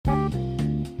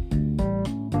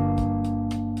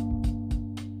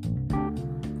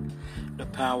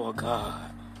power of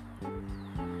God.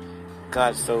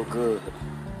 God's so good.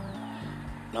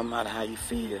 No matter how you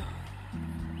feel,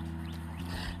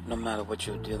 no matter what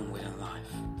you're dealing with in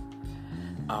life,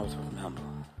 always remember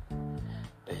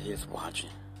that He is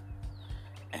watching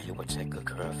and He will take good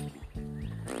care of you.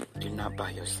 You're not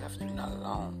by yourself. You're not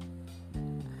alone.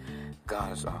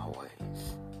 God is always.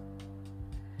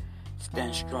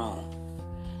 Stand strong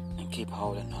and keep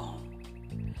holding on,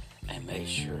 and make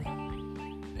sure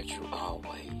that you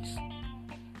always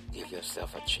give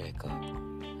yourself a checkup,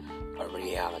 a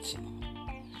reality,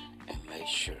 and make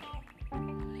sure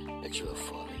that you are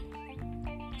fully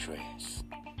dressed,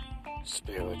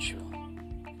 spiritual,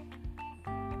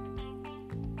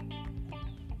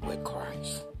 with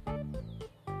Christ.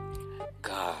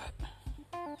 God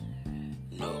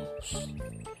knows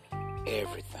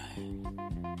everything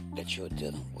that you're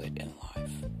dealing with in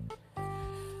life.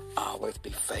 Always be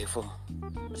faithful,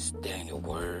 stay in your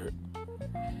word,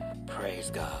 praise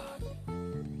God.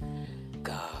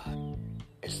 God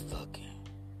is looking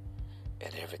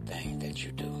at everything that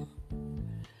you do.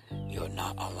 You're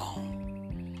not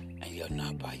alone, and you're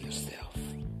not by yourself.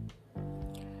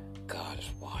 God is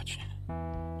watching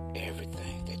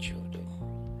everything that you do.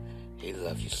 He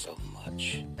loves you so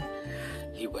much.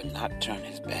 He will not turn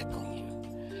His back on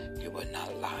you. He will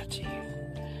not lie to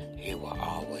you. He will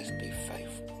always be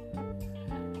faithful.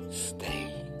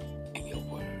 Stay in your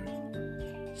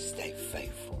word. Stay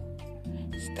faithful.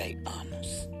 Stay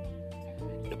honest.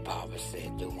 The Bible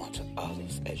said, do unto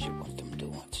others as you want them to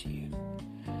do unto you.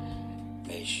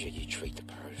 Make sure you treat the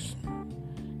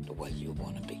person the way you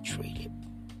want to be treated.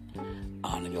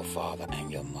 Honor your father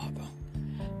and your mother,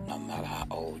 no matter how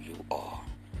old you are.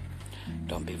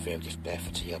 Don't be very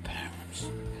disrespectful to your parents.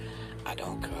 I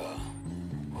don't care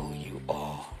who you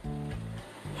are,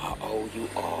 how old you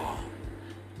are.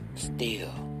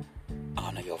 Still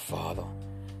honor your father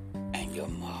and your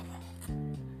mother.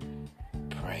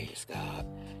 Praise God.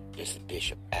 This is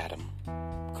Bishop Adam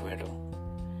Criddle,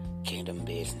 Kingdom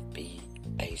Business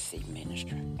BAC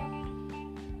Ministry.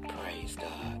 Praise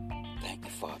God. Thank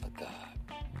you, Father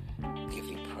God. Give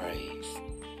you praise.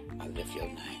 I lift your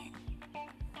name.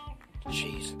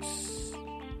 Jesus.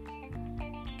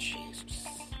 Jesus.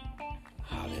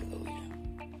 Hallelujah.